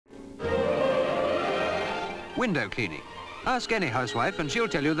window cleaning. Ask any housewife and she'll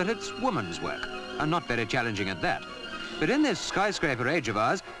tell you that it's woman's work, and not very challenging at that. But in this skyscraper age of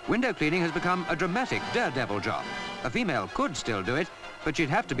ours, window cleaning has become a dramatic daredevil job. A female could still do it, but she'd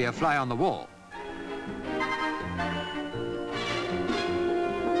have to be a fly on the wall.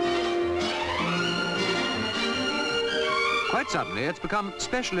 Quite suddenly, it's become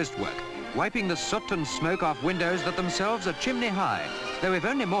specialist work, wiping the soot and smoke off windows that themselves are chimney high. Though if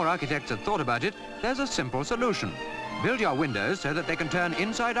only more architects had thought about it, there's a simple solution. Build your windows so that they can turn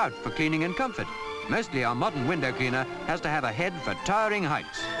inside out for cleaning in comfort. Mostly our modern window cleaner has to have a head for towering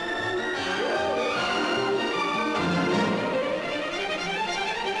heights.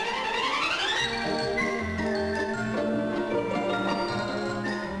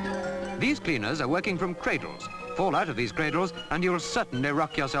 These cleaners are working from cradles. Fall out of these cradles and you'll certainly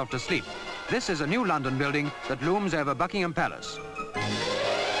rock yourself to sleep. This is a new London building that looms over Buckingham Palace.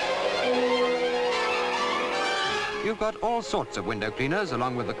 You've got all sorts of window cleaners,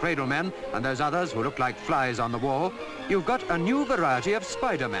 along with the cradle men and those others who look like flies on the wall. You've got a new variety of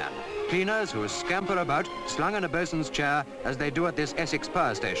Spider-Man, cleaners who scamper about, slung in a bosun's chair, as they do at this Essex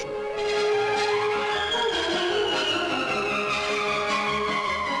power station.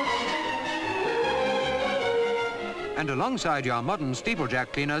 And alongside your modern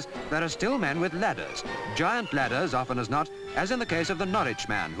steeplejack cleaners, there are still men with ladders. Giant ladders, often as not, as in the case of the Norwich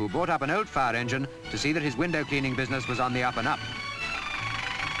man who bought up an old fire engine to see that his window cleaning business was on the up and up.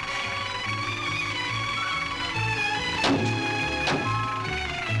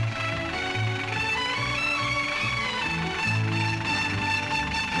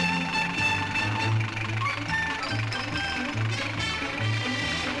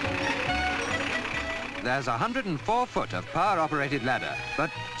 There's 104 foot of power-operated ladder,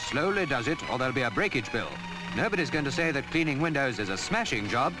 but slowly does it or there'll be a breakage bill. Nobody's going to say that cleaning windows is a smashing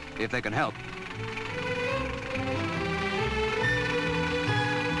job if they can help.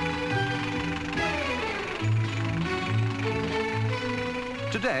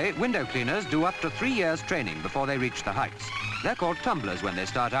 Today, window cleaners do up to 3 years training before they reach the heights. They're called tumblers when they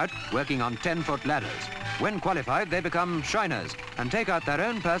start out, working on 10-foot ladders. When qualified, they become shiners and take out their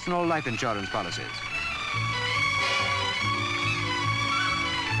own personal life insurance policies.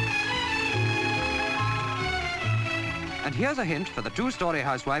 And here's a hint for the two-story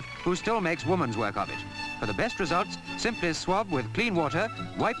housewife who still makes woman's work of it. For the best results, simply swab with clean water,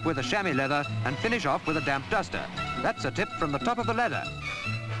 wipe with a chamois leather, and finish off with a damp duster. That's a tip from the top of the ladder.